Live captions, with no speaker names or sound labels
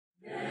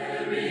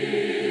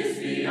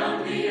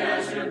beyond the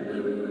azure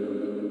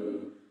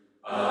blue.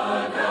 A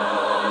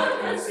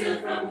God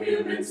concealed from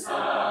human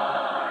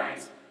sight,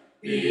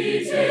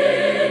 He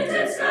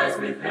tinted skies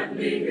with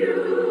heavenly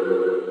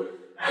hue,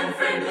 and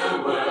framed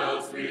the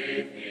worlds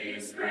with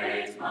His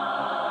great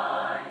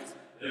might.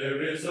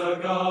 There is a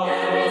God.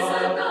 There is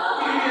a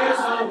God. He is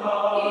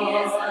alive. He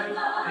is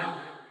alive.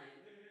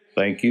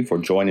 Thank you for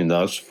joining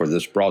us for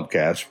this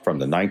broadcast from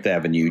the Ninth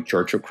Avenue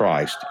Church of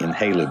Christ in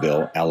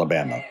Haleyville,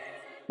 Alabama.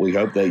 We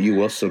hope that you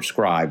will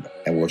subscribe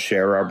and will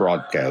share our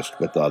broadcast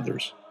with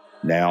others.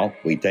 Now,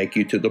 we take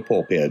you to the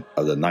pulpit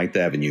of the Ninth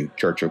Avenue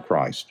Church of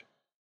Christ.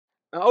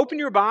 Open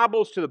your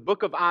Bibles to the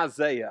book of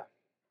Isaiah.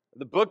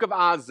 The book of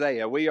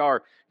Isaiah. We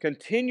are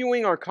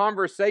continuing our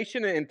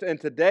conversation, and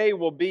today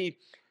will be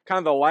kind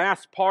of the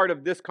last part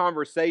of this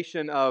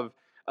conversation of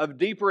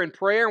deeper in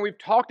prayer. And we've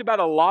talked about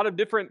a lot of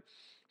different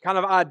kind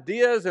of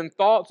ideas and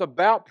thoughts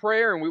about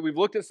prayer, and we've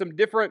looked at some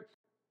different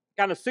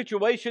kind of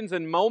situations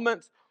and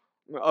moments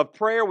of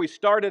prayer. We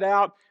started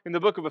out in the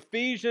book of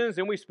Ephesians,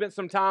 and we spent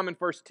some time in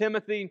 1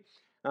 Timothy.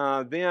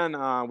 Then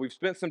we've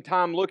spent some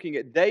time looking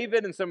at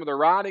David and some of the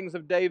writings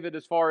of David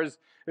as far as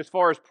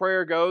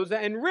prayer goes.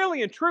 And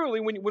really and truly,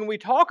 when we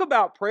talk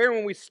about prayer,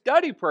 when we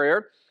study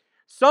prayer,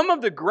 some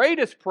of the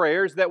greatest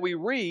prayers that we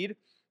read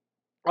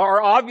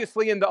are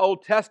obviously in the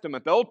Old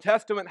Testament. The Old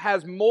Testament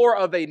has more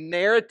of a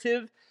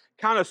narrative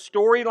kind of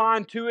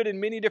storyline to it in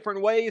many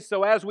different ways.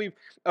 So as we've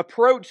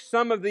approached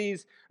some of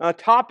these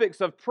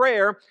topics of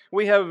prayer,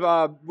 we have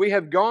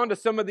gone to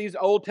some of these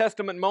Old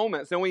Testament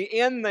moments, and we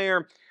end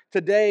there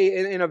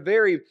today in a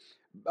very,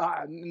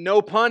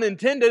 no pun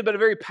intended, but a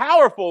very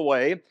powerful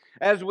way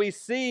as we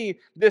see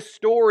this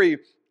story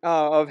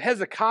of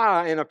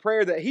Hezekiah and a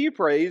prayer that he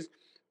prays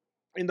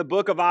in the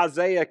book of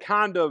Isaiah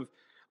kind of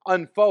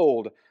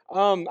unfold.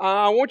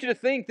 I want you to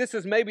think this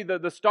is maybe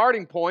the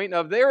starting point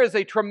of there is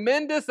a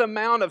tremendous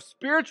amount of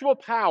spiritual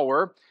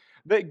power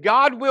that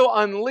God will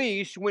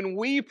unleash when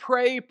we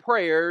pray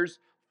prayers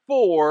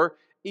for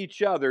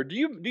each other. Do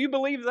you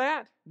believe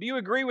that? Do you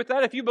agree with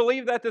that? If you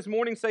believe that this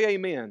morning, say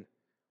amen.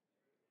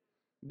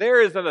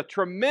 There is a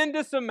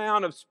tremendous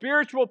amount of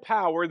spiritual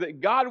power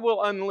that God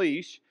will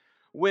unleash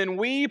when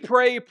we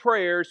pray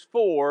prayers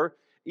for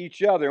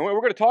each other. And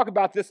we're going to talk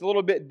about this a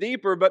little bit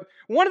deeper, but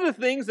one of the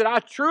things that I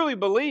truly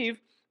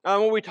believe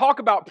when we talk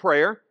about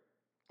prayer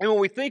and when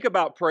we think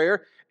about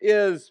prayer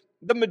is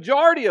the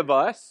majority of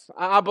us,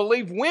 I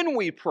believe when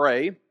we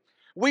pray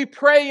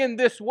in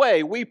this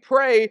way. We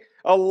pray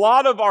a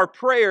lot of our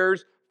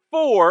prayers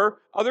for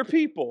other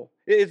people.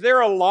 Is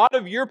there a lot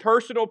of your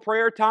personal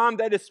prayer time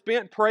that is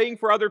spent praying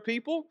for other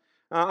people?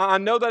 I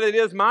know that it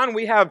is mine.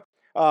 We have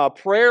a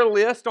prayer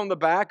list on the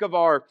back of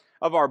our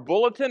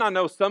bulletin. I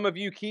know some of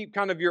you keep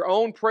kind of your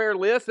own prayer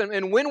list.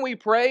 And when we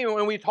pray and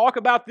when we talk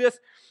about this,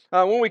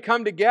 when we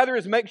come together,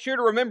 is make sure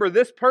to remember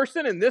this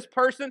person and this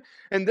person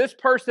and this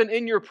person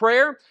in your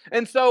prayer.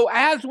 And so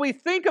as we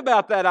think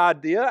about that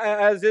idea,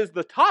 as is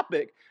the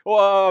topic,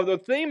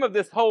 the theme of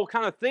this whole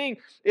kind of thing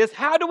is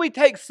how do we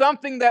take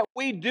something that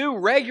we do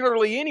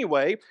regularly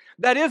anyway,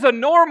 that is a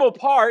normal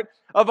part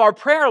of our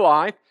prayer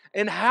life,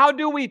 and how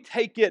do we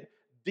take it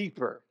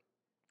deeper?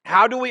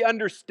 How do we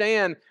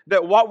understand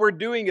that what we're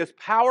doing is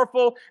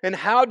powerful, and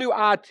how do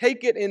I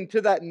take it into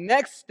that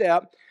next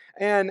step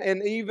and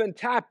even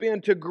tap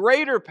into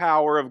greater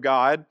power of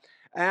God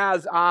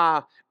as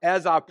I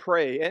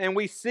pray? And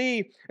we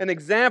see an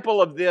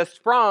example of this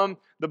from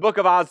the book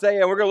of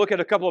Isaiah. We're going to look at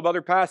a couple of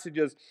other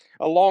passages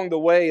along the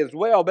way as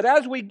well. But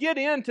as we get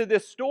into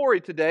this story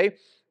today,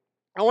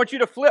 I want you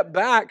to flip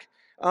back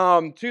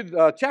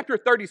to chapter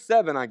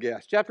 37, I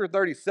guess. Chapter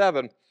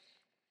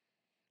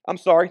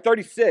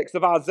 36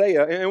 of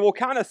Isaiah. And we'll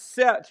kind of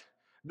set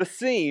the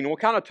scene. We'll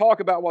kind of talk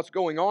about what's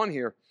going on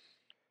here.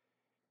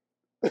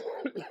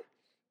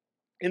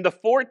 In the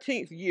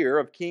 14th year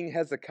of King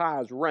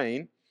Hezekiah's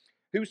reign,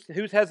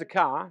 who's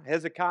Hezekiah?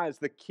 Hezekiah is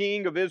the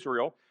king of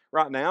Israel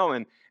right now,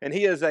 and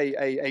he is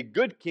a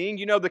good king.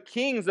 You know, the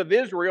kings of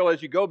Israel,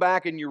 as you go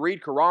back and you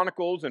read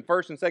Chronicles and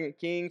 1st and 2nd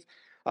Kings,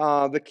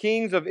 the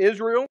kings of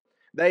Israel,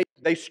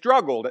 they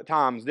struggled at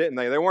times, didn't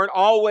they? They weren't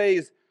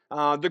always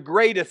the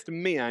greatest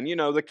men. You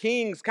know, the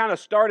kings kind of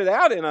started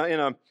out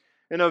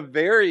in a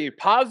very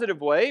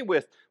positive way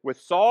with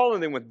Saul,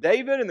 and then with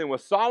David, and then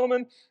with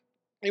Solomon.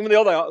 Even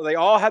though they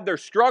all had their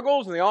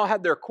struggles, and they all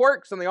had their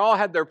quirks, and they all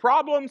had their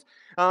problems,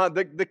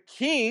 the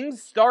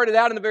kings started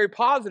out in a very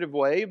positive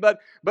way, but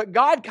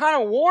God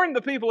kind of warned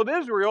the people of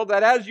Israel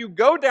that as you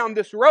go down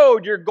this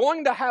road, you're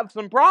going to have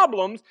some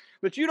problems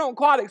that you don't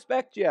quite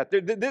expect yet.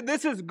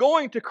 This is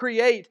going to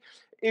create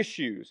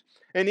issues.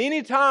 And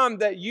anytime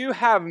that you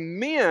have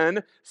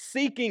men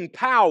seeking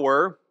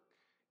power,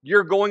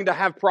 you're going to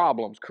have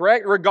problems,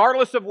 correct?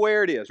 Regardless of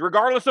where it is,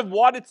 regardless of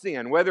what it's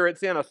in, whether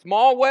it's in a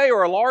small way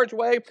or a large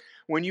way,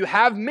 when you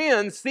have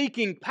men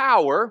seeking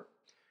power,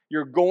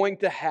 you're going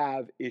to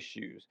have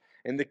issues.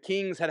 And the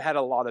kings had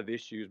a lot of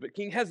issues, but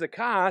King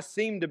Hezekiah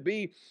seemed to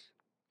be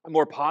a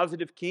more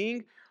positive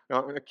king,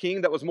 a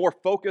king that was more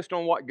focused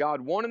on what God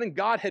wanted, and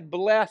God had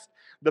blessed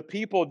the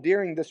people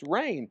during this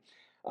reign.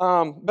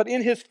 But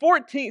in his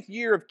 14th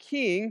year of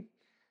king,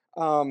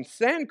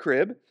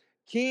 Sancherib,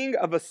 king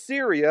of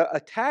Assyria,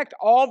 attacked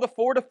all the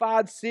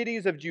fortified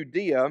cities of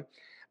Judea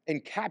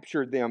and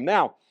captured them.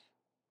 Now,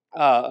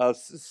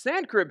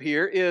 Sancherib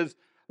here is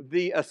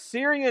the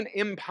Assyrian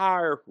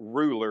Empire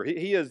ruler.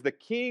 He is the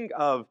king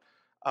of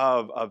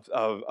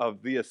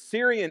the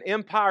Assyrian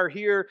Empire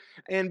here.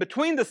 And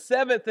between the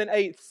 7th and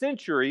 8th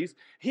centuries,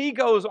 he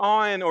goes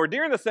on, or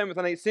during the 7th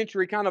and 8th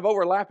century, kind of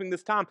overlapping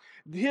this time,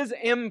 his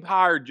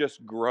empire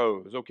just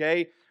grows,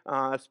 okay?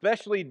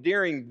 Especially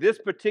during this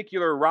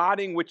particular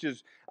writing, which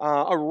is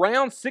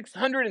around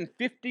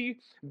 650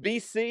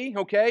 BC,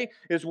 okay,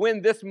 is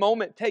when this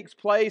moment takes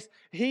place.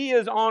 He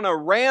is on a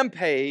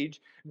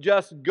rampage,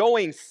 just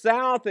going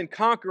south and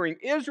conquering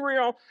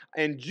Israel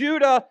and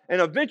Judah,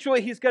 and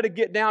eventually he's got to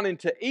get down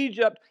into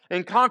Egypt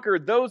and conquer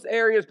those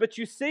areas. But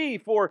you see,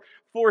 for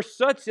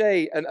such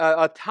a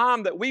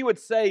time that we would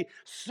say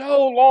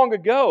so long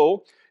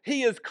ago,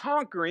 he is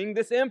conquering,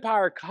 this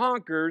empire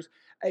conquers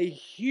a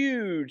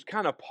huge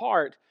kind of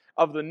part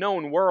of the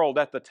known world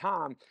at the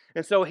time.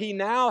 And so he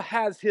now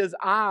has his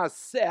eyes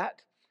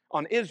set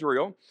on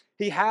Israel.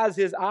 He has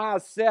his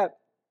eyes set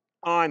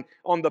on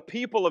the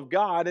people of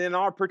God. And in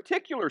our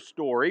particular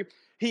story,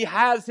 he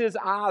has his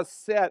eyes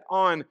set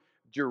on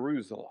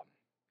Jerusalem,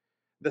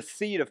 the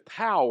seat of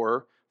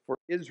power for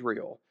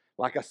Israel.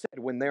 Like I said,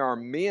 when there are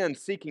men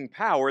seeking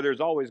power, there's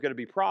always going to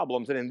be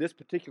problems. And in this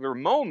particular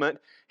moment,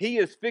 he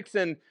is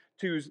fixing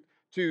to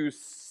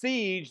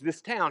siege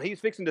this town.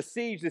 He's fixing to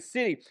siege this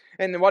city.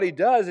 And then what he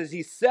does is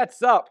he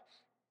sets up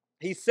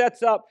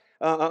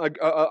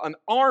an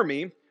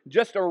army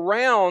just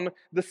around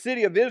the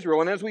city of Israel.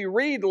 And as we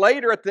read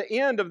later at the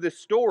end of this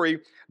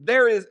story,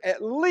 there is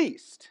at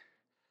least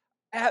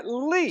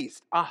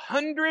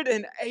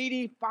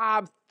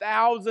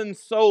 185,000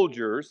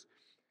 soldiers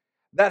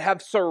that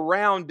have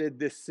surrounded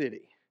this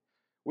city.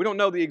 We don't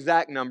know the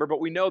exact number,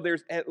 but we know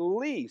there's at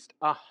least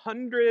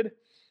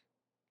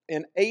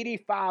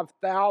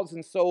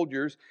 185,000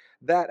 soldiers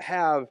that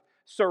have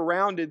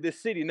surrounded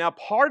this city. Now,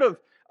 part of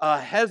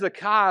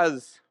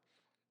Hezekiah's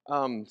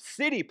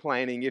city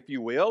planning, if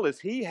you will,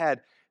 is he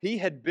had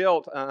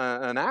built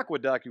an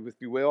aqueduct,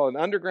 if you will, an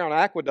underground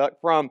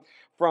aqueduct from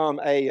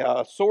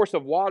a source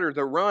of water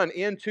to run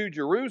into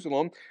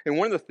Jerusalem. And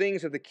one of the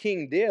things that the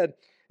king did,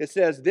 it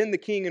says, then the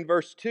king in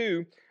verse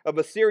 2 of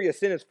Assyria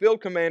sent his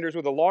field commanders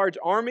with a large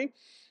army.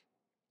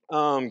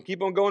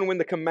 Keep on going. When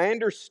the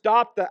commander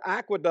stopped the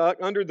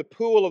aqueduct under the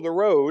pool of the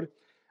road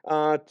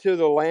to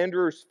the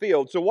landerer's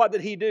field. So what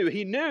did he do?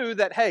 He knew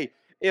that, hey,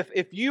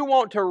 if you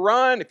want to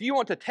run, if you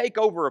want to take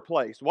over a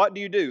place, what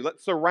do?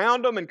 Let's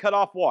surround them and cut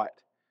off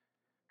what?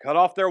 Cut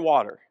off their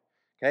water.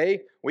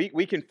 Okay?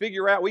 We can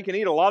figure out, we can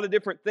eat a lot of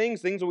different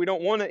things that we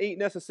don't want to eat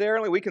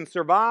necessarily. We can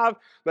survive.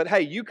 But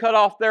hey, you cut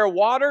off their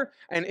water,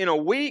 and in a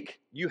week,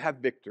 you have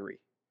victory.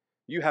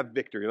 You have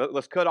victory.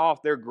 Let's cut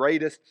off their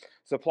greatest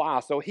supply.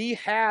 So he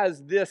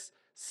has this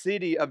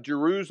city of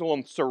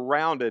Jerusalem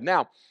surrounded.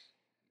 Now,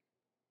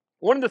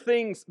 one of the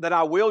things that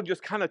I will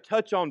just kind of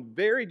touch on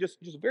very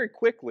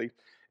quickly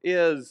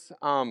is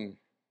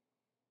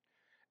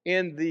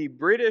in the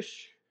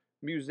British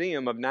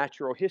Museum of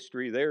Natural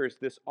History, there is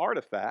this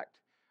artifact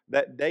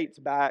that dates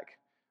back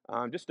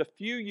just a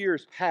few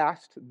years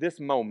past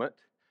this moment.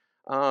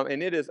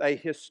 And it is a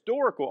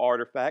historical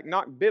artifact,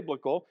 not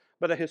biblical,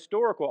 but a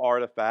historical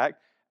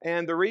artifact.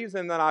 And the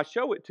reason that I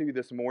show it to you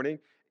this morning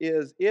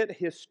is it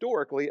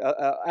historically,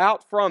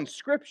 out from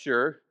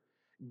Scripture,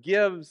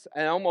 gives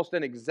almost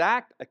an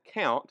exact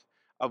account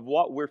of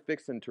what we're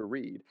fixing to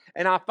read.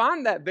 And I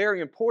find that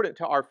very important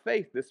to our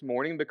faith this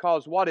morning,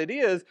 because what it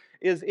is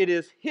it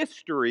is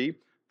history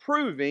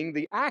proving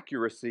the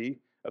accuracy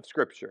of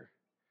Scripture.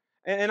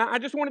 And I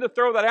just wanted to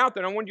throw that out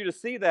there, and I wanted you to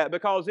see that,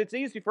 because it's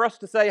easy for us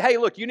to say, hey,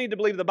 look, you need to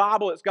believe the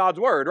Bible, it's God's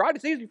Word, right?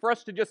 It's easy for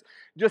us to just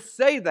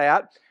say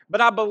that, but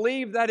I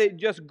believe that it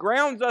just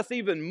grounds us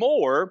even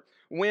more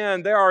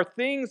when there are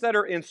things that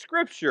are in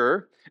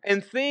Scripture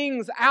and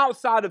things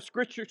outside of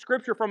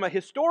Scripture from a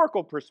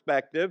historical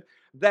perspective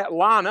that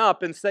line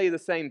up and say the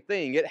same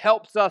thing. It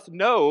helps us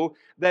know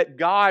that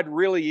God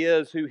really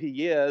is who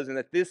He is, and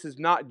that this is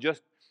not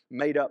just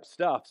made up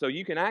stuff. So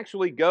you can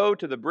actually go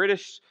to the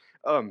British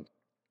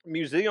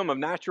Museum of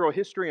Natural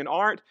History and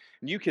Art,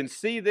 and you can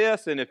see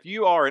this, and if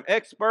you are an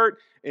expert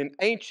in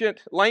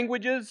ancient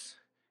languages,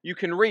 you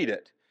can read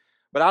it.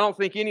 But I don't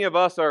think any of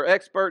us are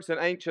experts in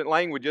ancient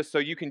languages, so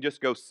you can just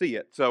go see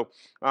it. So,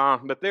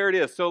 but there it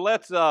is. So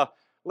let's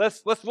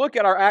look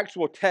at our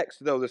actual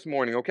text though this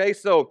morning. Okay,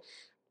 so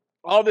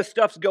all this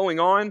stuff's going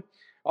on,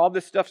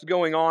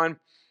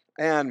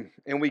 and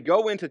we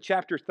go into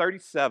chapter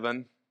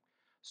 37,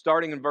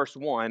 starting in verse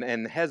 1,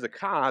 and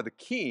Hezekiah the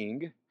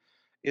king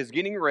is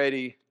getting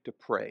ready to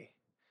pray.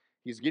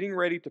 He's getting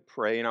ready to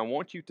pray, and I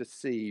want you to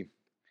see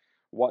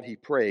what he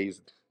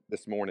prays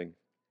this morning.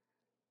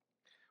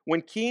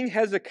 When King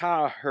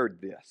Hezekiah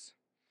heard this,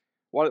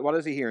 what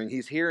is he hearing?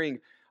 He's hearing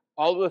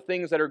all of the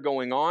things that are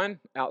going on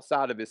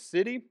outside of his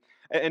city.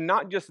 And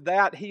not just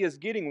that, he is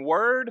getting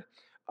word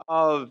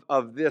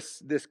of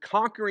this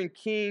conquering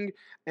king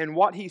and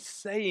what he's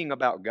saying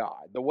about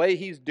God, the way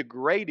he's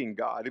degrading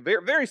God.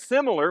 Very, very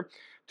similar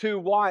to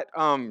what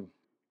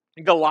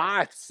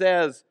Goliath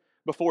says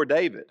before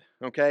David,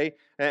 okay?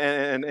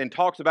 And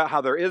talks about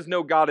how there is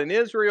no God in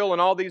Israel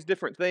and all these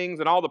different things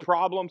and all the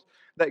problems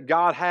that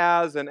God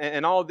has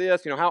and all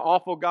this, how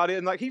awful God is.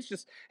 And like he's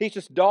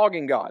just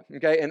dogging God,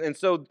 okay? And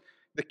so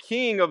the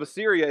king of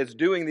Assyria is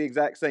doing the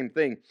exact same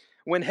thing.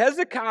 When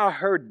Hezekiah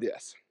heard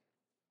this,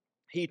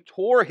 he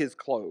tore his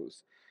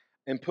clothes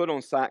and put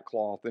on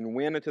sackcloth and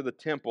went into the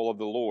temple of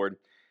the Lord.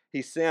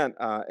 He sent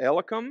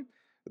Eliakim,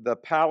 the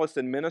palace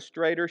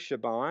administrator,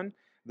 Shaban,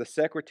 the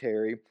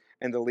secretary,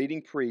 and the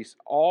leading priests,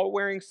 all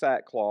wearing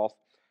sackcloth,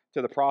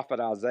 to the prophet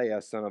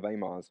Isaiah, son of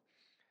Amoz.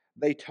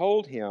 They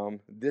told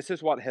him, "This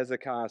is what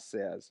Hezekiah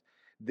says.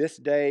 This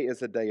day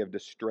is a day of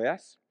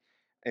distress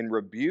and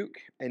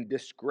rebuke and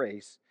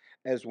disgrace,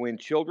 as when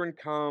children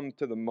come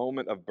to the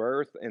moment of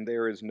birth and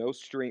there is no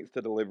strength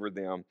to deliver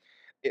them.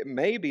 It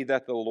may be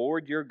that the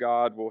Lord your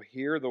God will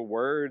hear the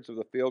words of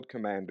the field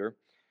commander,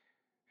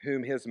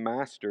 whom his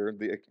master,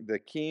 the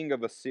king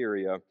of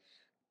Assyria,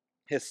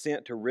 has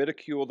sent to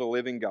ridicule the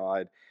living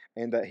God,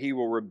 and that he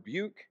will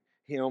rebuke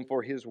him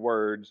for his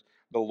words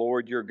the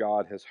Lord your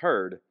God has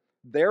heard.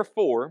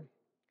 Therefore,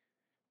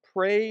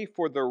 pray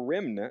for the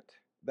remnant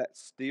that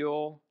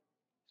still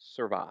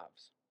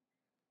survives."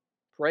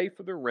 Pray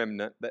for the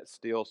remnant that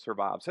still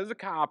survives.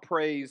 Hezekiah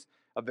prays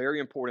a very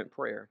important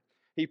prayer.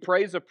 He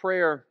prays a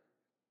prayer,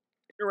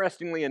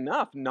 interestingly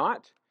enough,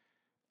 not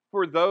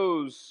for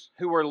those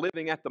who are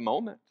living at the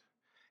moment.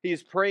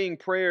 He's praying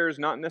prayers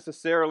not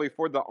necessarily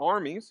for the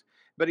armies,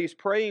 but he's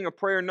praying a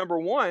prayer, number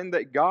one,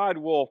 that God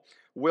will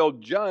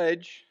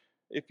judge,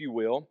 if you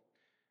will,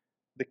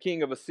 the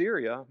king of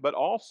Assyria, but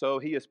also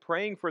he is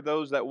praying for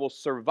those that will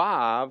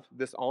survive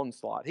this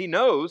onslaught. He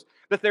knows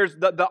that there's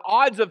the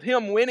odds of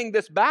him winning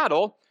this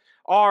battle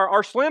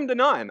are slim to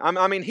none.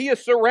 I mean, he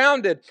is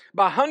surrounded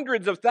by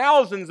hundreds of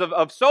thousands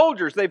of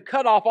soldiers. They've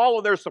cut off all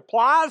of their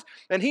supplies,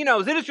 and he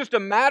knows it is just a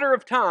matter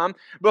of time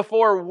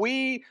before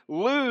we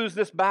lose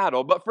this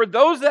battle. But for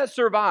those that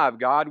survive,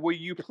 God, will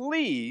you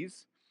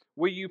please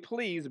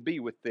be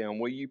with them?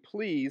 Will you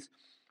please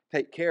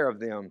take care of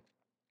them?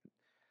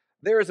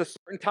 There is a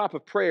certain type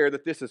of prayer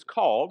that this is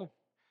called.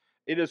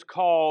 It is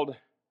called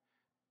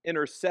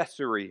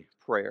intercessory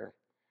prayer.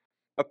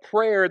 A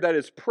prayer that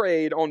is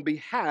prayed on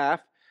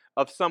behalf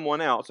of someone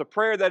else. A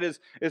prayer that is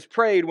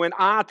prayed when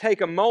I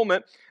take a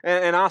moment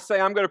and I say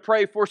I'm going to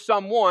pray for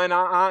someone.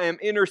 I am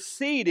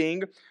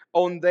interceding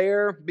on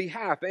their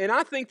behalf. And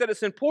I think that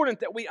it's important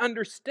that we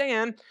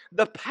understand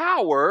the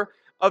power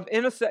of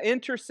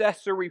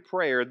intercessory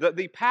prayer,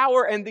 the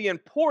power and the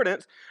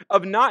importance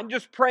of not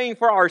just praying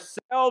for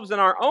ourselves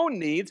and our own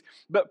needs,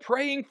 but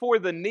praying for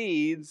the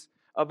needs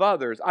of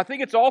others. I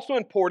think it's also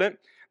important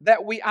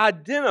that we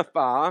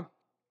identify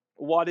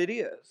what it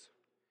is.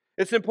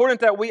 It's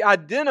important that we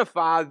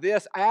identify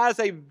this as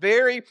a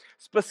very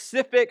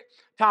specific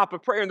type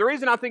of prayer. And the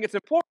reason I think it's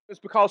important is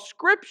because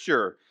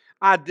Scripture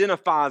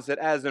identifies it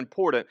as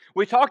important.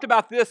 We talked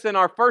about this in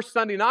our first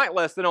Sunday night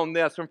lesson on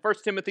this from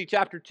 1 Timothy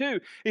chapter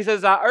 2. He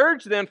says, "I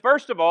urge then,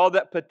 first of all,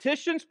 that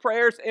petitions,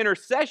 prayers,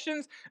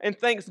 intercessions, and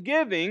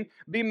thanksgiving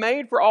be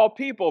made for all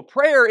people."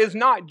 Prayer is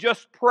not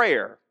just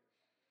prayer.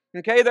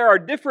 Okay, there are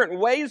different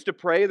ways to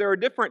pray. There are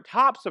different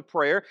types of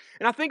prayer.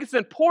 And I think it's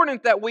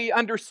important that we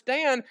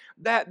understand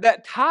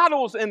that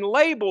titles and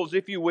labels,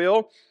 if you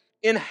will,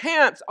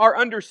 enhance our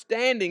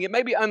understanding. It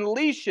maybe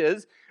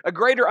unleashes a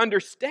greater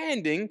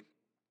understanding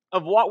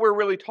of what we're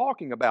really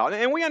talking about.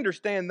 And we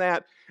understand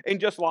that in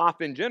just life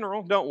in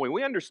general, don't we?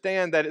 We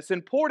understand that it's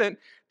important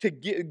to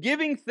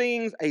giving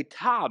things a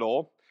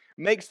title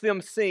makes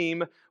them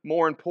seem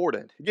more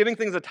important. Giving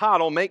things a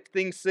title makes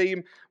things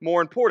seem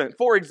more important.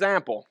 For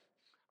example,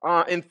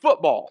 in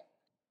football,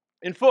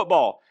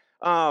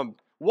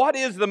 what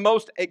is the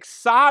most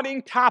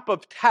exciting type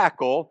of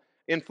tackle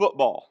in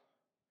football?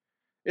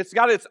 It's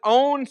got its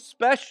own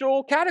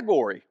special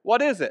category.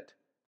 What is it?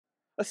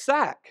 A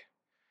sack.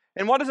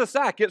 And what is a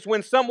sack? It's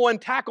when someone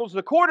tackles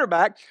the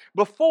quarterback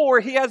before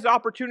he has the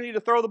opportunity to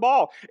throw the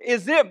ball.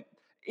 Is it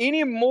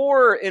any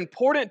more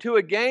important to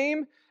a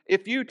game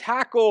if you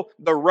tackle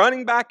the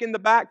running back in the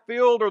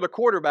backfield or the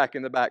quarterback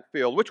in the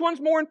backfield? Which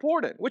one's more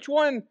important? Which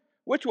one?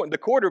 The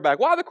quarterback.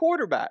 Why the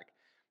quarterback?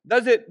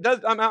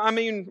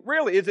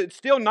 Really, is it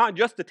still not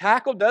just a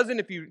tackle?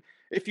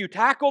 If you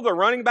tackle the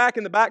running back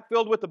in the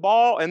backfield with the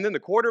ball and then the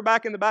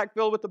quarterback in the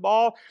backfield with the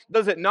ball,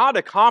 does it not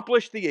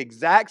accomplish the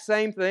exact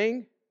same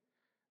thing?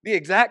 The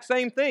exact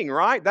same thing,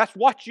 right? That's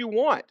what you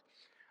want.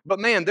 But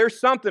man, there's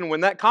something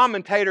when that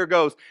commentator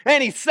goes,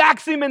 and he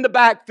sacks him in the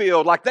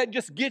backfield, like that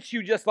just gets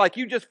you just like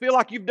you just feel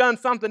like you've done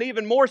something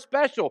even more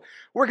special.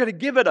 We're going to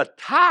give it a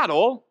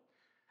title,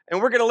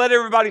 and we're going to let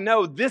everybody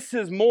know this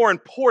is more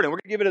important. We're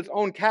going to give it its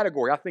own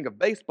category. I think of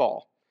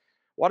baseball.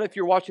 What if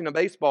you're watching a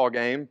baseball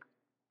game,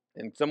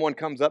 and someone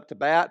comes up to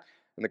bat,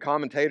 and the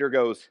commentator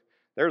goes,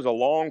 "There's a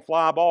long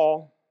fly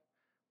ball,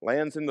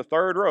 lands in the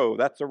third row,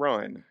 that's a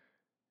run."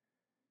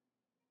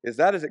 Is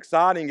that as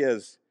exciting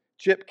as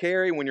Chip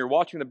Carey when you're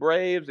watching the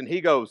Braves and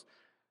he goes,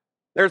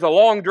 there's a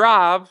long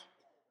drive,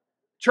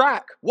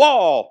 track,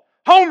 wall,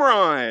 home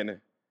run.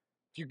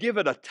 If you give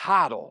it a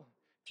title,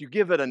 if you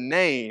give it a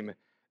name,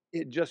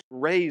 it just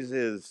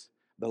raises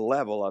the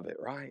level of it,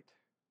 right?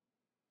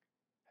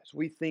 As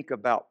we think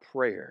about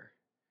prayer,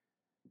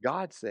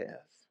 God says,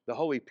 the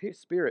Holy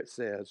Spirit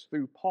says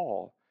through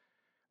Paul,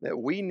 that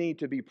we need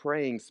to be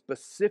praying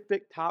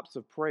specific types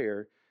of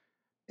prayer.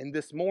 And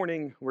this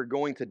morning, we're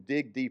going to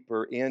dig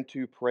deeper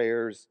into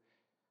prayers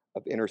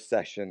of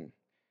intercession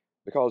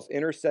because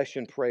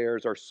intercession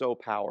prayers are so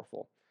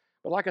powerful.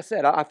 But like I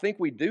said, I think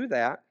we do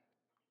that.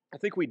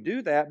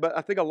 But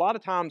I think a lot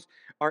of times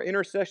our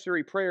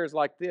intercessory prayers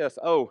like this,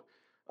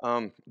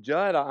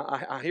 Judd,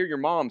 I hear your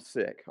mom's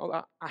sick.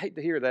 Oh, I hate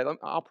to hear that.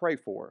 I'll pray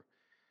for her.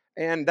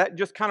 And that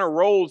just kind of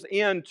rolls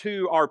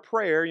into our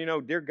prayer,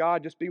 dear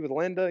God, just be with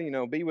Linda,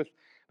 be with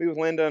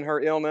Linda and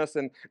her illness.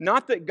 And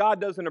not that God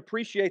doesn't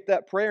appreciate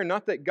that prayer,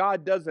 not that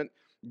God doesn't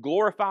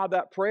glorify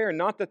that prayer,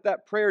 not that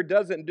that prayer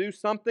doesn't do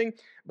something,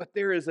 but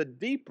there is a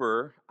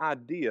deeper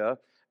idea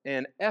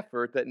and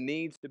effort that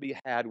needs to be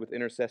had with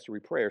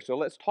intercessory prayer. So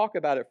let's talk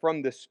about it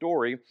from this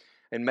story,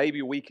 and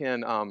maybe we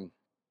can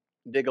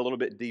dig a little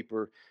bit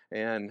deeper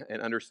and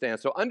understand.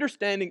 So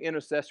understanding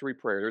intercessory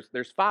prayer,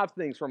 there's 5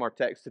 things from our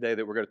text today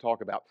that we're going to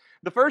talk about.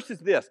 The first is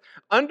this: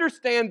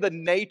 understand the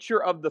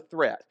nature of the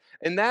threat,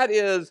 and that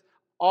is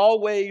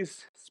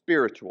always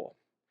spiritual.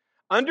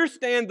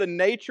 Understand the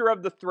nature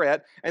of the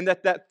threat and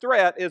that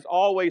threat is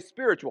always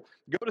spiritual.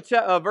 Go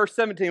to verse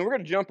 17. We're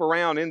going to jump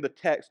around in the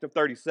text of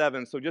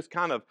 37, so just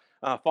kind of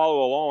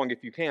follow along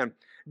if you can.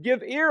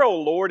 Give ear, O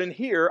Lord, and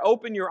hear.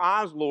 Open your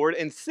eyes, Lord,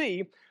 and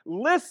see.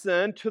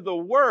 Listen to the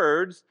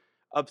words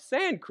of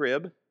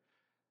Sancherib.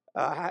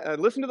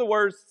 Listen to the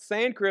words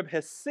Sancherib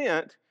has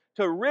sent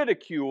to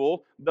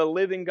ridicule the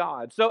living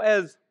God. So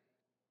as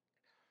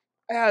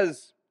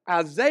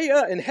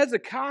Isaiah and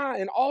Hezekiah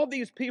and all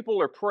these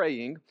people are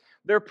praying,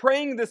 they're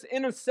praying this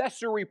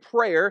intercessory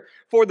prayer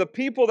for the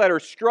people that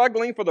are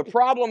struggling, for the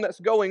problem that's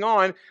going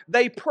on.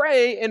 They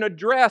pray and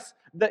address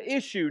the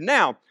issue.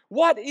 Now,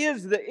 what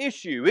is the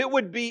issue? It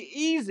would be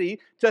easy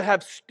to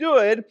have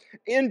stood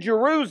in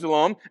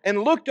Jerusalem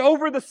and looked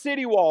over the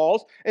city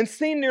walls and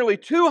seen nearly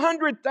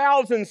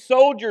 200,000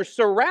 soldiers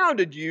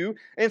surrounded you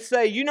and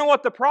say, you know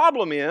what the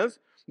problem is?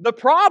 The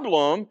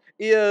problem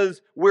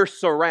is we're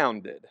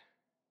surrounded.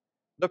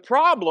 The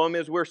problem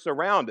is we're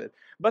surrounded,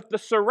 but the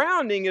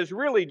surrounding is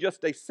really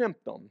just a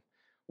symptom.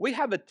 We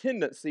have a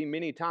tendency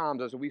many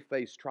times as we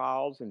face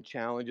trials and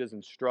challenges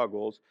and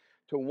struggles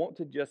to want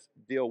to just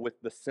deal with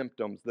the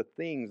symptoms, the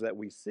things that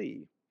we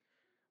see.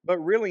 But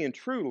really and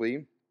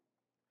truly,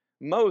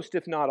 most,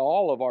 if not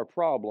all, of our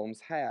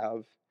problems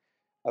have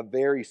a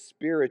very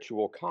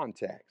spiritual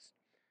context.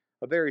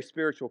 A very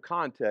spiritual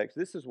context.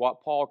 This is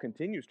what Paul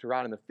continues to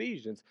write in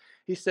Ephesians.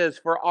 He says,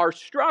 for our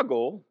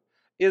struggle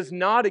is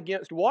not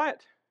against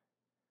what?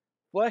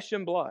 Flesh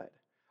and blood.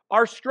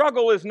 Our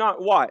struggle is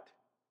not what?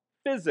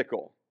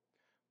 Physical.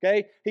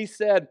 Okay? He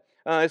said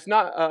it's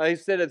not. He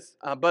said it's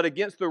but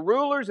against the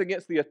rulers,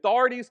 against the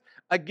authorities,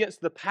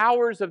 against the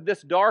powers of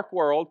this dark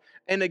world,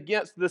 and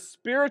against the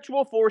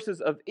spiritual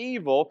forces of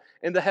evil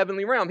in the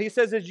heavenly realm. He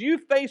says, as you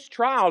face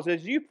trials,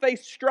 as you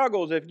face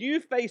struggles, if you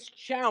face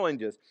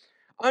challenges,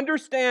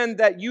 understand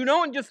that you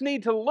don't just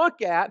need to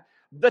look at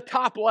the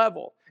top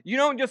level. You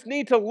don't just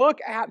need to look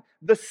at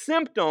the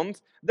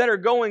symptoms that are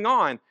going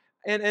on.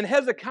 And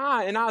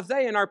Hezekiah and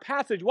Isaiah in our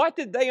passage, what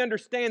did they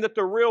understand that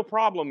the real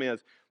problem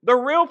is? The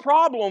real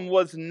problem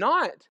was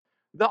not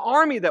the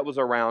army that was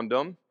around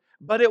them,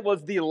 but it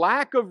was the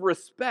lack of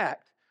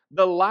respect,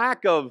 the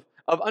lack of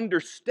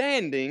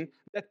understanding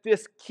that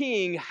this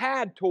king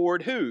had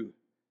toward who?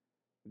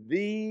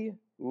 The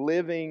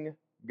living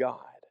God,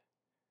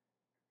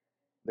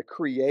 the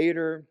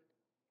creator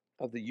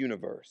of the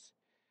universe.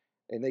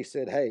 And they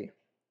said, hey,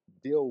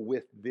 deal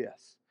with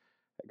this.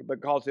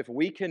 Because if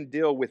we can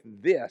deal with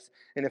this,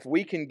 and if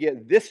we can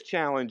get this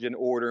challenge in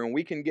order, and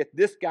we can get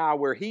this guy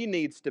where he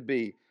needs to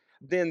be,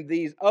 then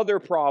these other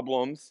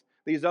problems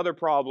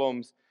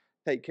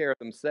take care of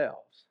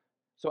themselves.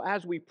 So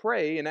as we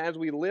pray and as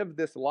we live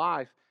this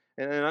life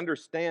and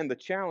understand the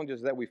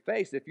challenges that we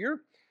face, if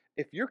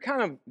you're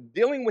kind of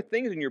dealing with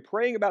things and you're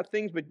praying about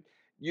things, but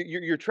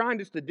you're trying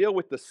just to deal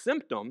with the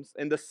symptoms,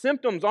 and the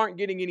symptoms aren't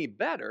getting any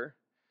better,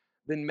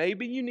 then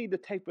maybe you need to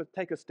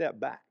take a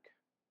step back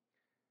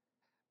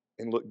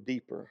and look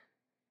deeper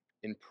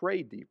and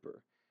pray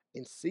deeper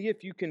and see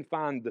if you can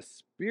find the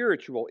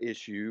spiritual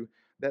issue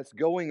that's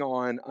going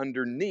on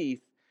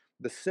underneath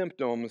the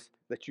symptoms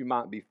that you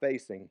might be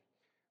facing.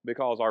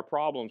 Because our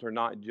problems are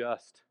not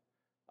just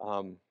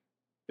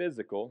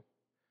physical,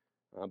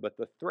 but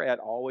the threat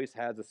always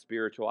has a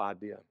spiritual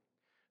idea.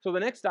 So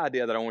the next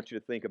idea that I want you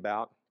to think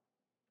about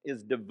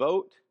is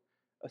devote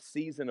a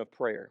season of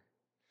prayer.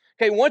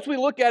 Okay, once we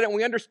look at it and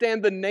we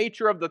understand the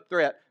nature of the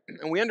threat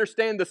and we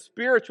understand the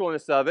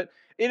spiritualness of it,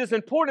 it is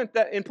important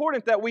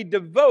that we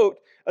devote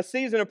a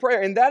season of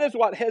prayer. And that is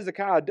what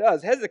Hezekiah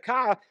does.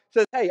 Hezekiah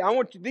says, hey, I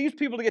want these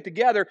people to get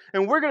together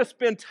and we're going to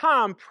spend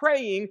time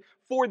praying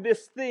for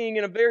this thing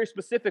in a very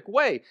specific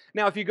way.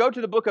 Now, if you go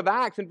to the book of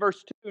Acts in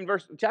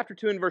chapter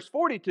 2 and verse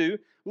 42,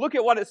 look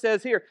at what it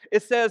says here.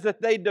 It says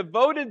that they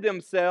devoted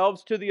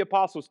themselves to the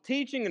apostles'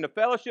 teaching and to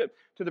fellowship,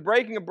 to the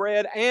breaking of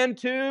bread, and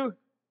to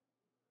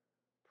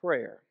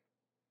prayer.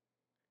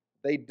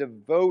 They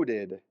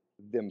devoted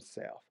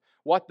themselves.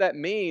 What that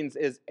means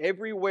is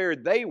everywhere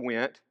they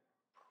went,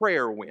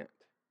 prayer went.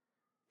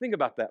 Think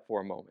about that for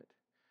a moment.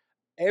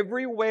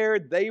 Everywhere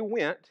they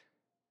went,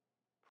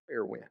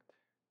 prayer went.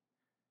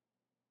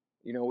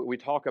 You know, we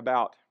talk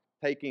about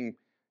taking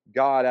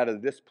God out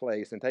of this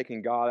place and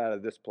taking God out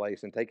of this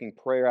place and taking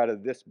prayer out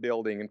of this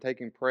building and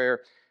taking prayer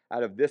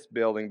out of this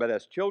building. But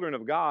as children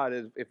of God,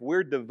 if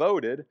we're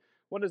devoted,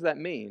 what does that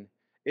mean?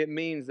 It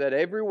means that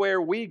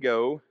everywhere we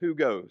go, who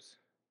goes?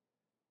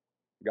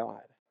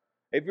 God.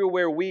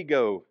 Everywhere we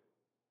go,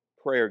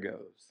 prayer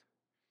goes.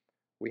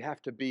 We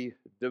have to be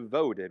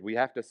devoted. We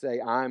have to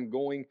say, I'm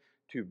going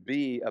to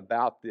be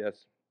about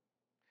this.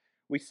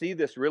 We see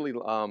this really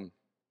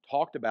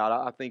talked about,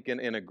 I think,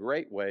 in a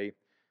great way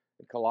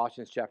in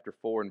Colossians chapter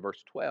 4 and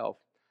verse 12.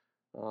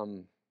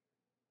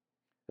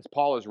 As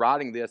Paul is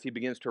writing this, he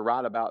begins to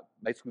write about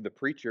basically the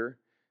preacher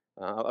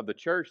of the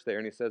church there,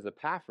 and he says,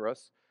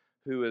 Epaphras,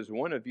 who is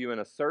one of you and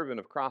a servant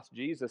of Christ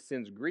Jesus,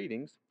 sends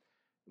greetings.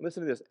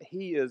 Listen to this.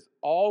 He is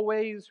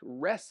always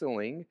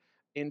wrestling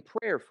in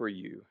prayer for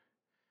you,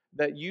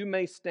 that you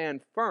may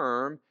stand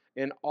firm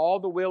in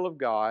all the will of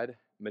God,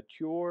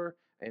 mature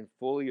and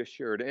fully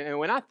assured. And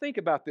when I think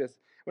about this,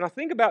 when I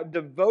think about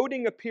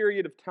devoting a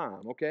period of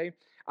time, okay,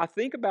 I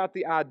think about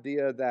the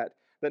idea that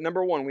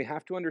number one, we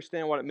have to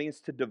understand what it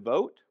means to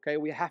devote, okay?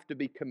 We have to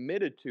be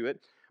committed to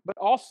it. But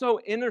also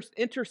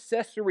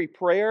intercessory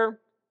prayer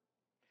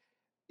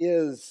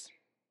it's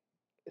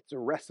a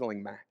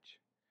wrestling match,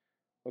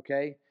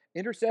 okay?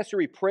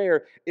 Intercessory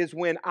prayer is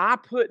when I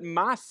put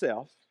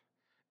myself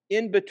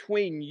in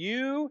between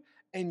you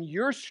and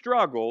your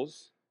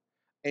struggles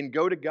and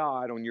go to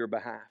God on your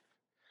behalf.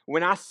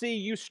 When I see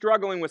you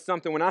struggling with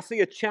something, when I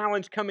see a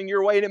challenge coming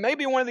your way, and it may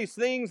be one of these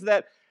things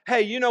that,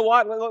 hey, you know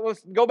what?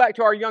 Let's go back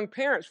to our young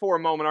parents for a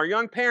moment. Our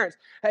young parents,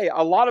 hey,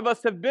 a lot of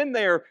us have been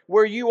there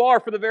where you are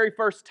for the very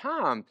first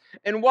time.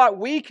 And what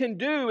we can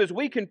do is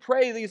we can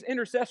pray these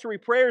intercessory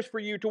prayers for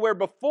you to where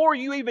before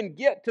you even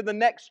get to the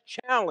next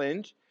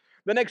challenge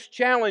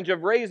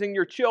of raising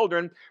your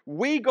children,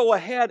 we go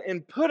ahead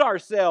and put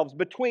ourselves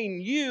between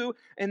you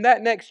and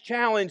that next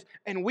challenge,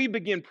 and we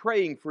begin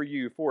praying for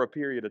you for a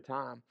period of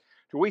time.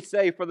 So we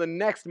say for the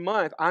next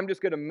month, I'm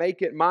just going to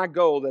make it my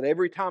goal that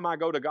every time I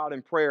go to God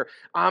in prayer,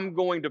 I'm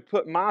going to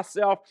put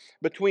myself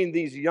between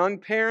these young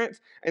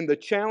parents and the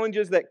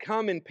challenges that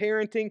come in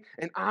parenting,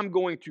 and I'm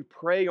going to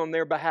pray on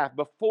their behalf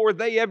before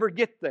they ever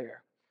get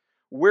there.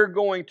 We're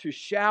going to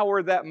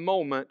shower that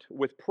moment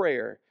with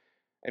prayer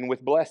and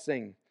with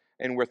blessing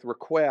and with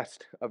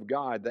request of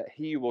God that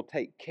He will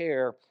take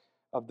care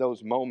of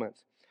those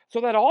moments. So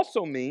that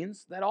also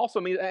means,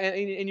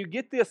 and you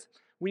get this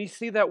when you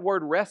see that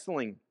word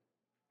wrestling,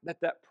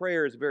 that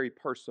prayer is very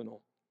personal.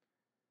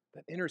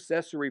 That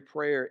intercessory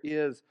prayer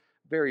is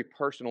very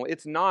personal.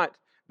 It's not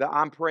that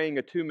I'm praying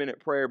a 2-minute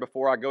prayer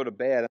before I go to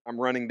bed and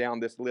I'm running down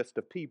this list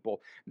of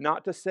people.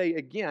 Not to say,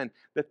 again,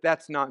 that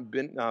that's not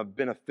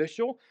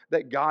beneficial,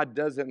 that God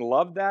doesn't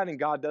love that and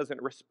God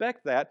doesn't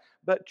respect that,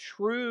 but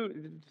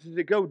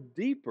to go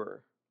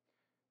deeper.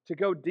 To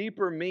go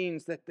deeper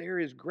means that there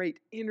is great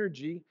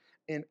energy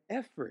and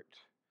effort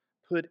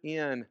put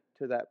into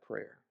that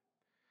prayer.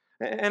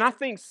 And I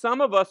think some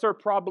of us are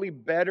probably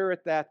better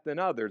at that than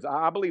others.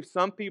 I believe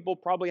some people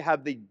probably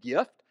have the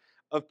gift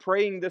of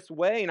praying this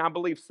way, and I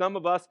believe some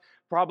of us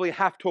probably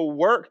have to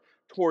work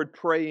toward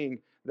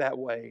praying that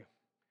way.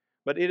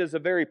 But it is a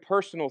very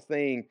personal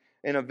thing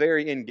and a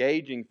very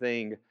engaging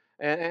thing.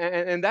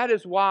 And that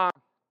is why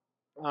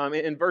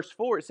in verse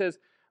 4 it says,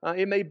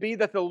 it may be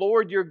that the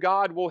Lord your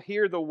God will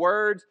hear the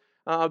words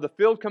of the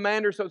field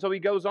commander. So he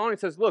goes on and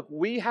says, look,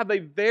 we have a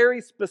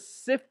very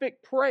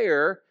specific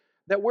prayer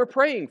that we're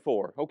praying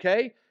for,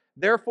 okay?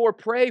 Therefore,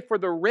 pray for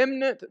the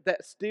remnant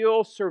that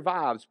still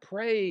survives.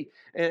 Pray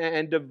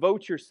and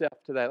devote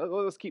yourself to that.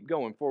 Let's keep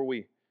going before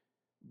we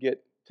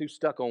get too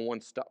stuck on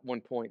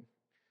one point.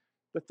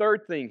 The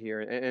third thing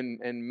here,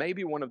 and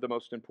maybe one of the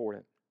most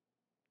important,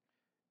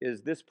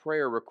 is this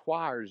prayer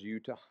requires you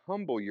to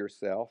humble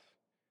yourself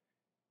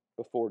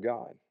before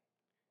God.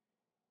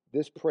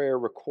 This prayer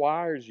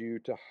requires you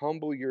to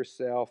humble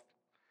yourself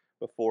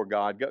before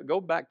God.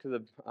 Go back to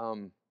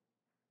the...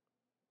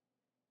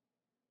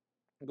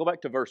 Go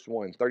back to verse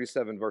 1,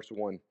 37 verse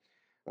 1.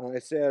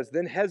 It says,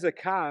 Then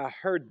Hezekiah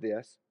heard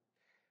this.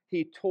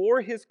 He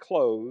tore his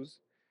clothes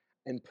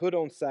and put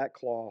on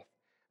sackcloth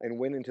and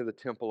went into the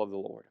temple of the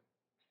Lord.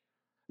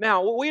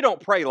 Now, we don't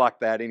pray like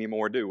that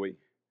anymore, do we?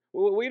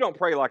 We don't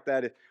pray like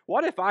that.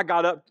 What if I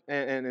got up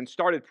and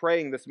started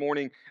praying this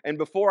morning, and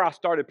before I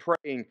started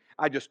praying,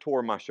 I just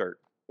tore my shirt?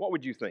 What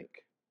would you think?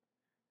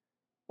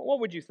 What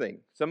would you think?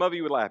 Some of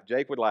you would laugh.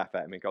 Jake would laugh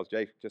at me because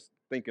Jake just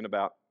thinking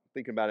about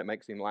it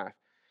makes him laugh.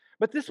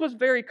 But this was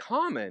very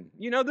common.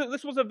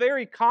 This was a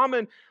very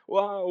common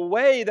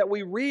way that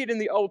we read in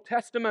the Old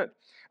Testament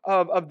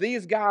of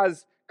these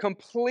guys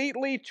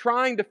completely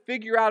trying to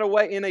figure out a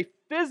way, in a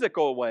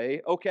physical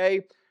way,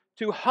 okay,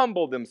 to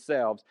humble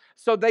themselves.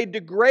 So they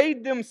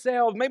degrade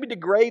themselves. Maybe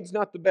degrade's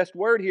not the best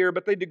word here,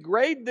 but they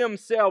degrade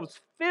themselves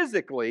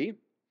physically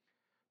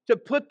to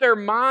put their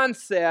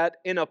mindset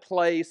in a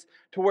place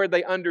to where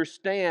they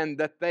understand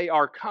that they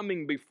are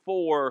coming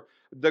before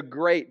the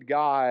great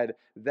God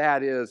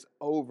that is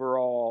over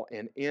all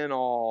and in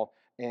all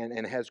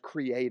and has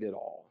created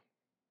all.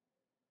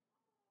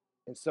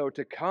 And so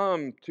to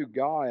come to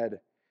God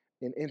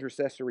in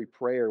intercessory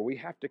prayer, we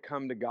have to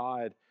come to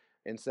God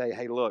and say,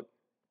 hey, look,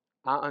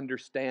 I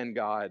understand,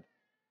 God,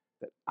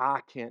 that I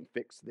can't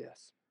fix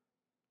this.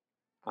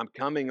 I'm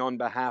coming on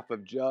behalf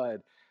of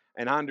Judd,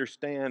 and I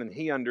understand, and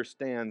he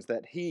understands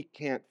that he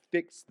can't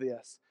fix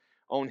this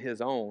on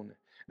his own.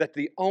 That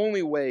the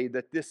only way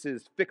that this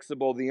is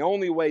fixable, the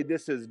only way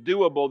this is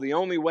doable, the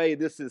only way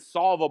this is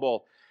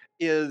solvable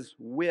is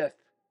with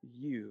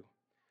you.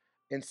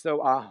 And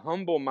so I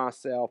humble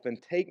myself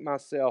and take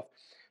myself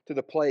to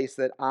the place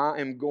that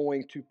I am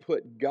going to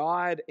put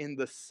God in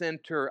the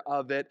center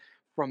of it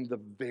from the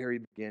very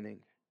beginning.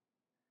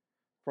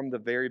 From the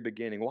very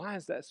beginning. Why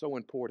is that so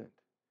important?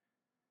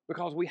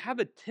 Because we have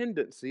a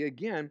tendency,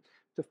 again,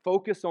 to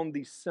focus on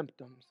these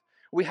symptoms.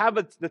 We have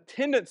the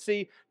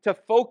tendency to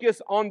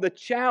focus on the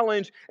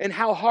challenge and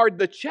how hard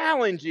the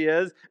challenge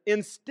is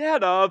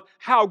instead of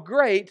how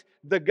great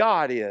the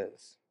God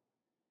is.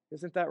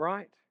 Isn't that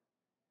right?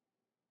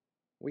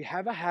 We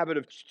have a habit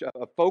of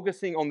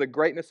focusing on the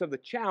greatness of the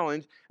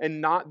challenge and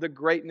not the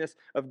greatness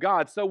of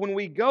God. So when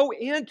we go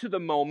into the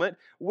moment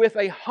with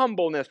a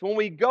humbleness, when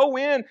we go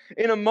in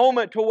a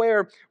moment to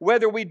where,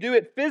 whether we do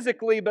it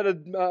physically, but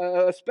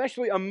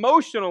especially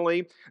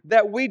emotionally,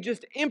 that we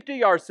just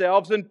empty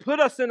ourselves and put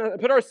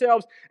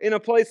ourselves in a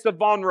place of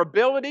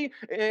vulnerability,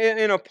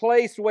 in a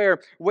place where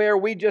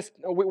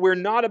we're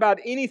not about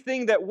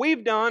anything that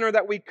we've done or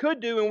that we could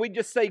do, and we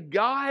just say,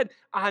 God,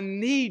 I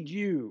need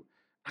you.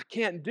 I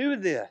can't do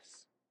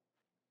this.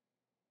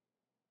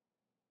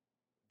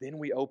 Then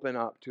we open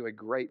up to a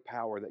great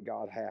power that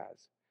God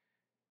has.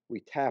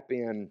 We tap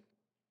into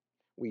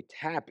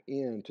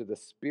the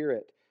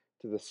Spirit,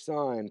 to the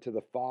Son, to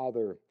the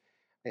Father,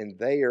 and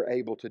they are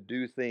able to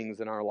do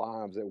things in our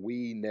lives that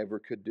we never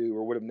could do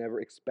or would have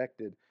never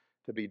expected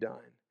to be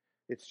done.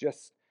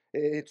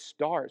 It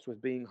starts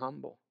with being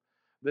humble.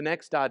 The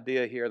next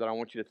idea here that I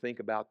want you to think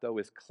about, though,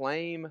 is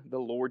claim the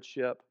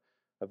lordship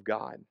of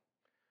God.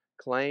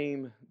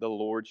 Claim the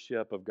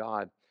lordship of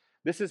God.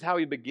 This is how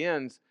he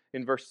begins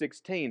in verse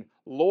 16.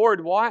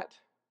 Lord what?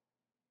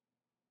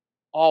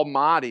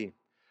 Almighty,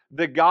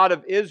 the God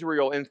of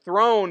Israel,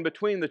 enthroned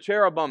between the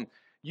cherubim.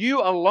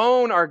 You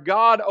alone are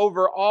God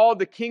over all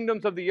the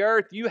kingdoms of the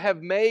earth. You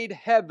have made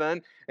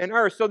heaven and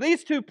earth. So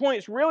these 2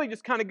 points really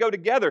just kind of go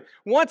together.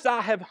 Once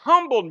I have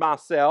humbled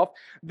myself,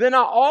 then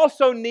I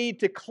also need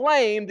to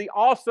claim the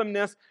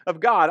awesomeness of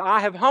God. I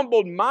have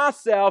humbled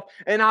myself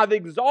and I've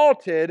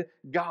exalted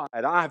God.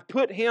 I've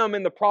put Him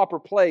in the proper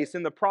place,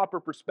 in the proper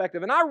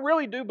perspective. And I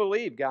really do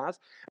believe, guys,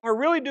 I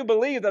really do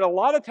believe that a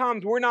lot of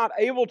times we're not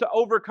able to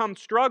overcome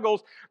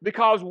struggles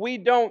because we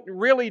don't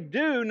really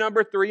do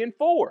number 3 and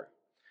 4.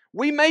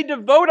 We may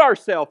devote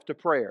ourselves to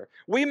prayer.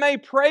 We may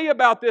pray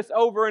about this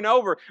over and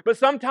over, but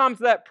sometimes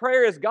that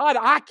prayer is, God,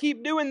 I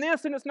keep doing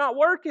this and it's not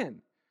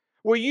working.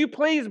 Will you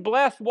please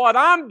bless what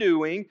I'm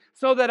doing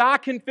so that I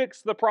can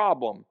fix the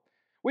problem?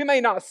 We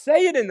may not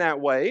say it in that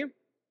way,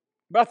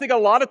 but I think a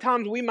lot of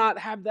times we might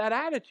have that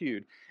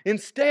attitude.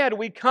 Instead,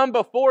 we come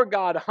before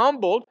God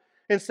humbled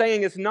and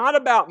saying, it's not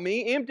about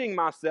me, emptying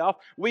myself.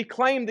 We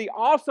claim the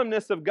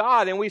awesomeness of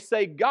God and we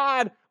say,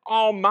 God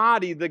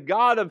Almighty, the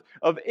God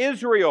of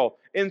Israel,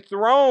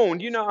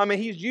 enthroned.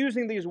 He's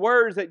using these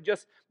words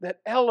that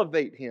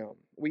elevate Him.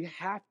 We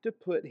have to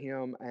put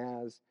Him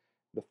as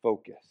the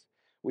focus.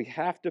 We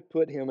have to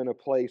put Him in a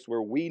place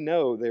where we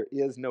know there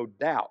is no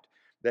doubt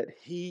that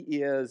He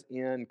is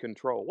in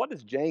control. What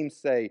does James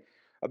say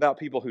about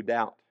people who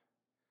doubt?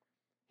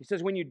 He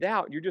says, when you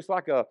doubt, you're just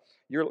like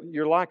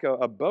you're like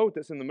a boat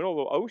that's in the middle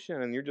of the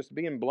ocean, and you're just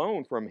being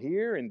blown from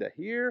here and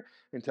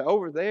to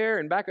over there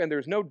and back, and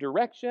there's no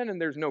direction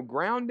and there's no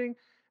grounding,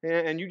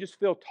 and you just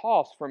feel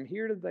tossed from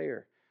here to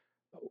there.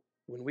 But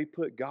when we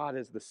put God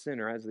as the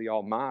center, as the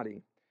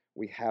Almighty,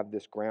 we have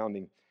this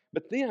grounding.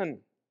 But then,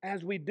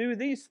 as we do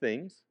these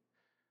things,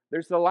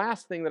 there's the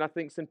last thing that I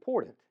think is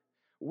important.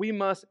 We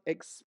must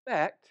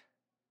expect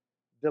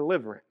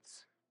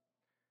deliverance.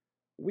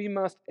 We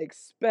must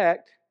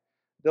expect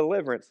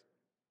deliverance.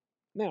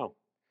 Now,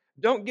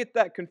 don't get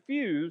that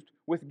confused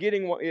with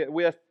getting what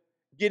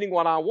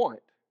I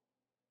want.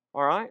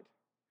 All right?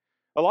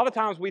 A lot of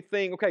times we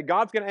think, okay,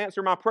 God's going to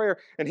answer my prayer,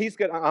 and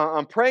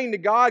I'm praying to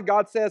God.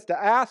 God says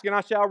to ask, and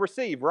I shall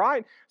receive,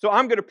 right? So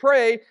I'm going to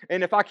pray,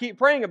 and if I keep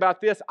praying about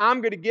this,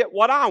 I'm going to get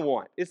what I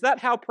want. Is that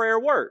how prayer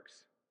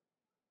works?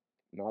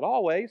 Not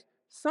always.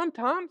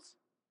 Sometimes.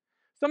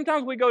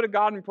 Sometimes we go to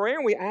God in prayer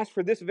and we ask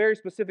for this very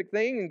specific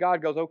thing, and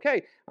God goes,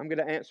 okay, I'm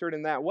going to answer it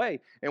in that way.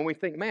 And we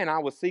think, man, I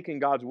was seeking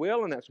God's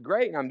will, and that's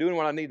great, and I'm doing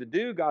what I need to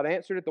do. God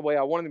answered it the way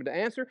I wanted Him to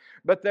answer.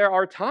 But there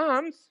are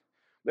times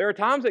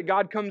that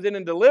God comes in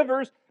and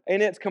delivers,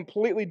 and it's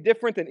completely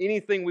different than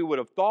anything we would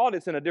have thought.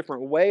 It's in a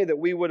different way that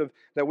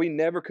we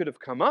never could have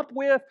come up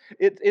with.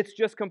 It's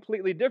just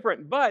completely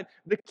different. But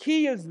the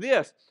key is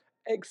this: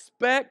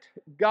 expect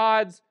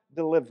God's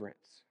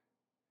deliverance.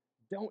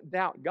 Don't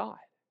doubt God.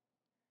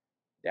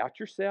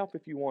 Doubt yourself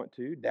if you want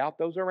to. Doubt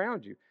those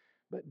around you.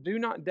 But do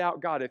not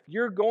doubt God. If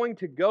you're going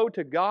to go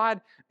to God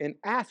and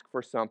ask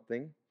for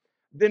something,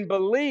 then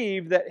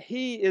believe that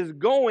He is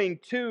going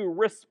to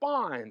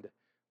respond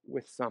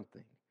with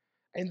something.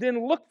 And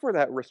then look for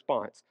that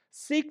response.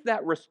 Seek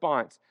that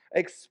response.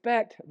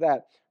 Expect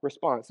that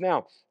response.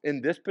 Now, in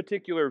this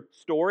particular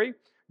story,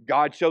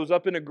 God shows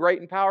up in a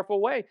great and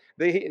powerful way.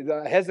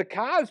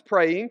 Hezekiah is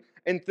praying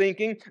and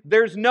thinking,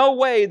 there's no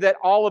way that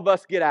all of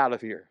us get out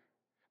of here.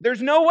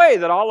 There's no way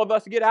that all of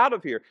us get out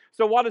of here.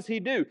 So what does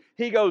he do?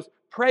 He goes,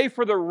 pray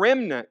for the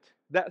remnant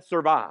that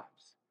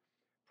survives.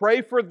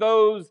 Pray for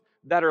those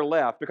that are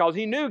left. Because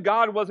he knew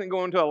God wasn't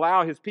going to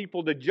allow His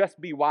people to just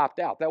be wiped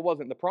out. That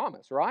wasn't the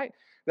promise, right?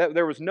 That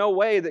there was no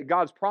way that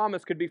God's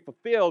promise could be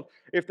fulfilled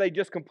if they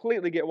just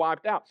completely get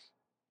wiped out.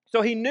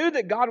 So he knew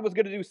that God was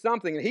going to do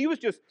something. And he was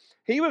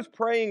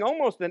praying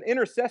almost an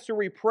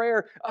intercessory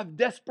prayer of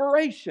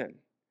desperation.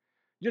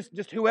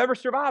 Just whoever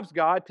survives,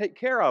 God, take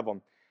care of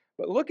them.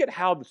 But look at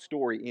how the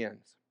story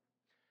ends.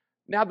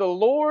 Now the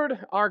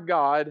Lord our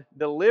God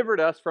delivered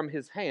us from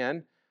His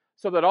hand,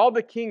 so that all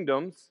the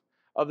kingdoms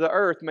of the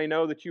earth may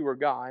know that you are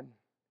God.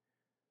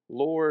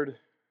 Now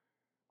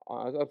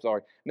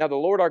the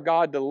Lord our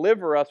God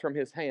deliver us from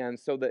His hand,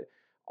 so that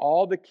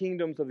all the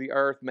kingdoms of the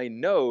earth may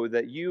know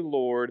that you,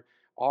 Lord,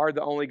 are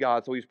the only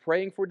God. So he's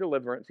praying for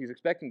deliverance. He's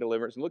expecting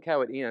deliverance. And look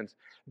how it ends.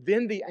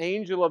 Then the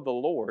angel of the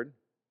Lord,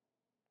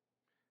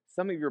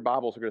 some of your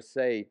Bibles are going to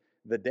say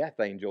the death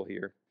angel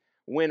here,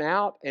 went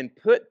out and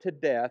put to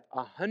death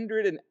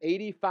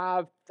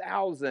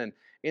 185,000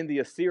 in the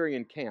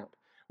Assyrian camp.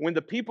 When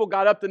the people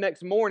got up the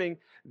next morning,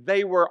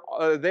 there were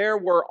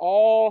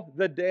all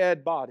the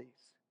dead bodies.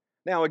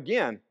 Now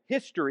again,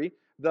 history,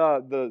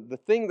 the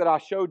thing that I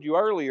showed you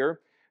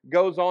earlier,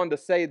 goes on to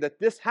say that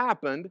this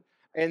happened,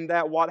 and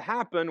that what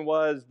happened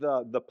was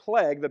the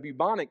plague, the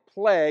bubonic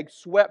plague,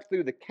 swept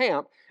through the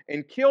camp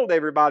and killed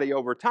everybody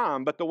over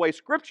time. But the way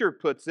Scripture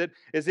puts it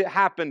is it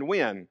happened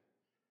when?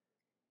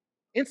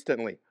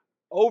 Instantly,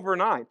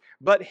 overnight.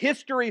 But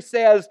history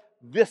says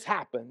this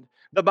happened.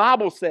 The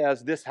Bible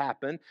says this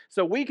happened.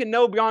 So we can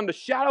know beyond a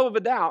shadow of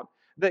a doubt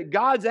that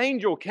God's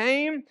angel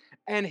came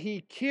and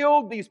he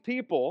killed these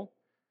people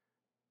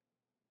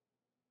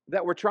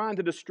that were trying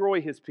to destroy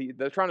his people.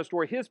 They're trying to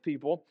destroy his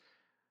people.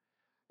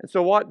 And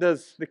so what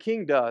does the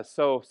king do?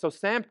 So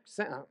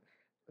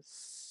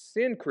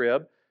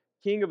Sennacherib,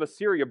 king of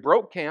Assyria,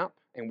 broke camp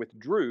and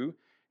withdrew.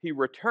 He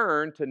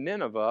returned to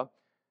Nineveh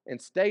and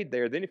stayed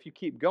there. Then if you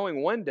keep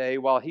going, one day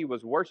while he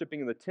was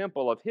worshiping in the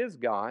temple of his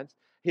gods,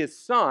 his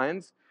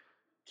sons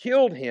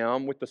killed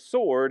him with the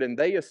sword, and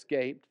they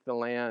escaped the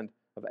land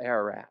of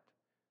Ararat.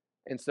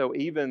 And so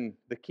even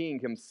the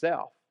king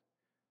himself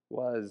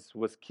was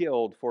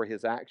killed for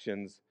his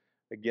actions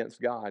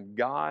against God.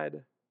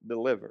 God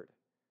delivered.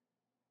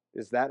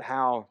 Is that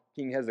how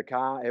King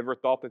Hezekiah ever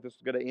thought that this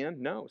was going to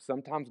end? No.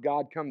 Sometimes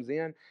God comes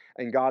in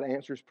and God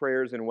answers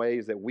prayers in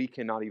ways that we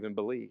cannot even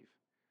believe.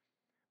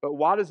 But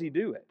why does he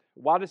do it?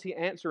 Why does he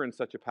answer in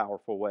such a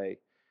powerful way?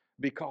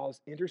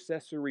 Because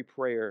intercessory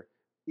prayer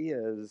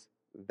is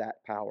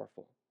that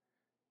powerful.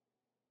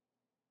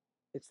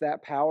 It's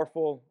that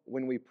powerful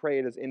when we pray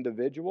it as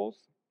individuals,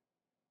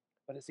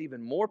 but it's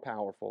even more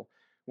powerful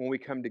when we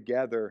come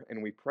together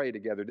and we pray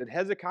together. Did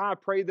Hezekiah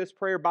pray this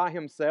prayer by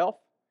himself?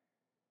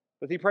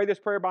 Does he pray this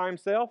prayer by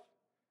himself?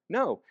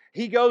 No.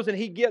 He goes and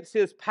he gets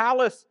his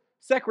palace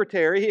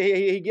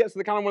secretary. He gets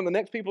the kind of one of the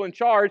next people in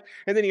charge.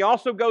 And then he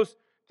also goes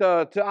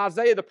to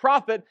Isaiah the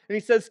prophet, and he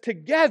says,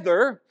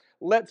 together,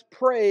 let's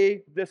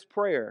pray this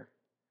prayer.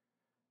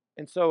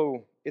 And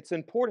so it's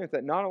important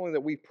that not only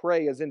that we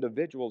pray as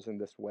individuals in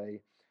this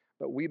way,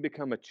 but we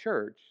become a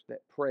church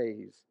that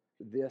prays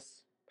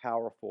this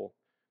powerful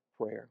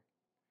prayer.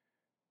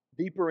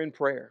 Deeper in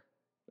prayer.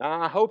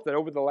 Now, I hope that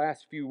over the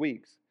last few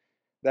weeks,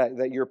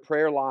 that your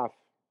prayer life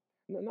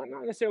not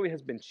necessarily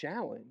has been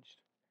challenged,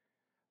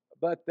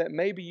 but that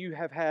maybe you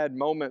have had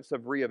moments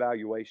of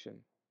reevaluation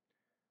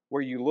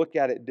where you look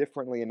at it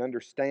differently and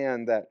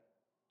understand that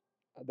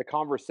the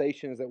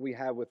conversations that we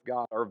have with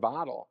God are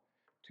vital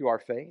to our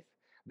faith.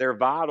 They're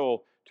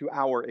vital to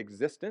our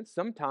existence.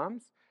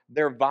 Sometimes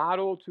they're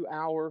vital to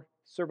our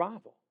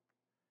survival.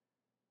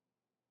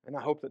 And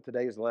I hope that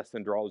today's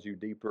lesson draws you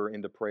deeper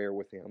into prayer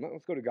with Him.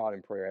 Let's go to God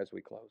in prayer as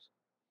we close.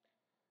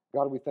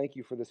 God, we thank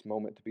you for this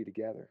moment to be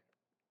together.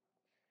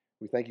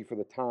 We thank you for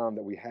the time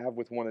that we have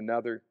with one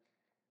another,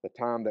 the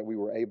time that we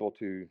were able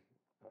to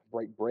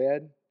break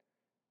bread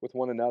with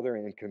one another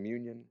in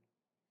communion.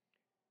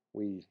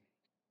 We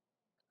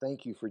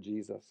thank you for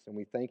Jesus, and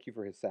we thank you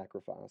for his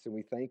sacrifice, and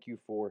we thank you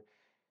for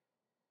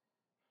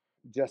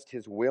just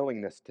his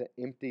willingness to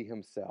empty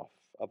himself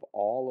of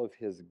all of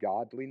his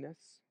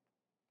godliness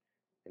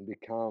and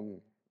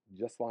become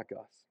just like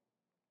us,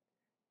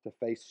 to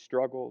face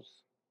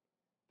struggles,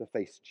 to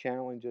face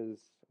challenges,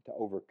 to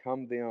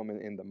overcome them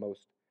in the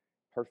most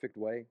perfect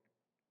way,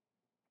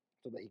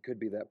 so that he could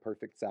be that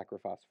perfect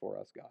sacrifice for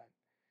us, God.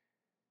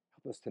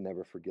 Help us to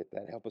never forget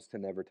that. Help us to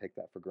never take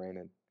that for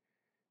granted.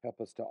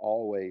 Help us to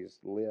always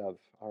live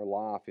our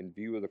life in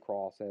view of the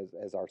cross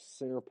as our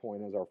center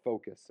point, as our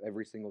focus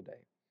every single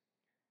day.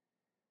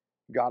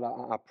 God,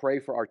 I pray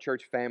for our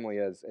church family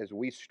as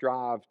we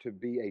strive to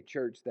be a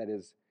church that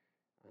is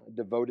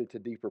devoted to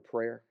deeper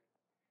prayer.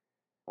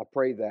 I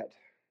pray that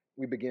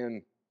we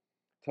begin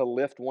to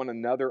lift one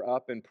another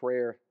up in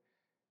prayer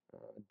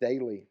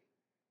daily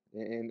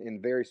in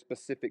very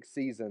specific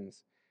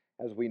seasons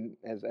as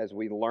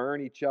we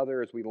learn each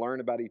other, as we learn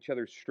about each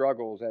other's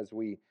struggles, as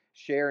we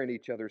share in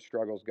each other's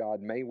struggles.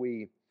 God, may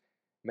we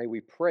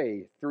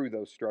pray through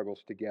those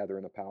struggles together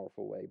in a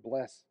powerful way.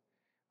 Bless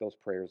those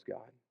prayers,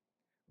 God.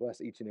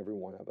 Bless each and every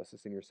one of us.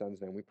 It's in your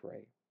Son's name we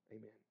pray.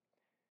 Amen.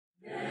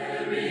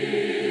 There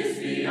is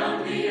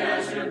beyond the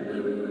azure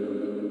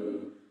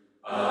blue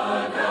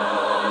a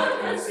God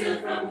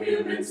concealed from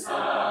human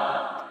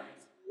sight.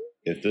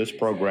 If this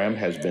program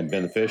has been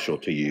beneficial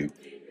to you,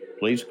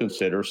 please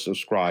consider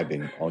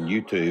subscribing on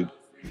YouTube,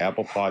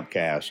 Apple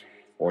Podcasts,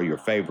 or your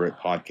favorite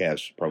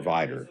podcast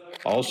provider.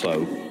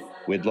 Also,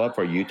 we'd love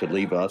for you to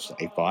leave us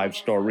a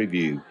 5-star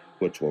review,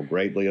 which will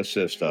greatly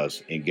assist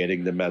us in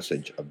getting the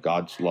message of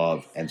God's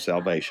love and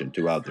salvation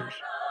to others.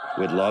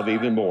 We'd love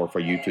even more for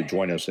you to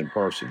join us in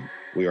person.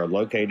 We are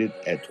located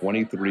at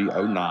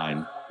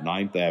 2309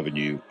 9th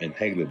Avenue in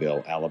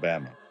Haleyville,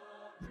 Alabama.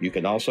 You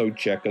can also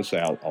check us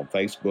out on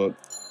Facebook,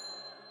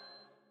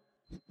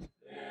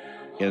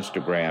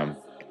 Instagram,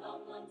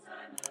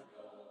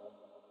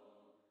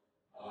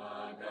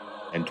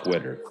 and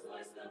Twitter.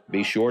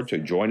 Be sure to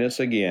join us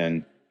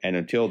again, and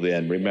until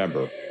then,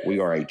 remember, we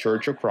are a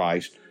Church of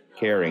Christ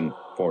caring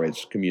for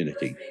its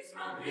community.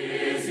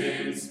 His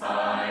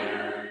inspired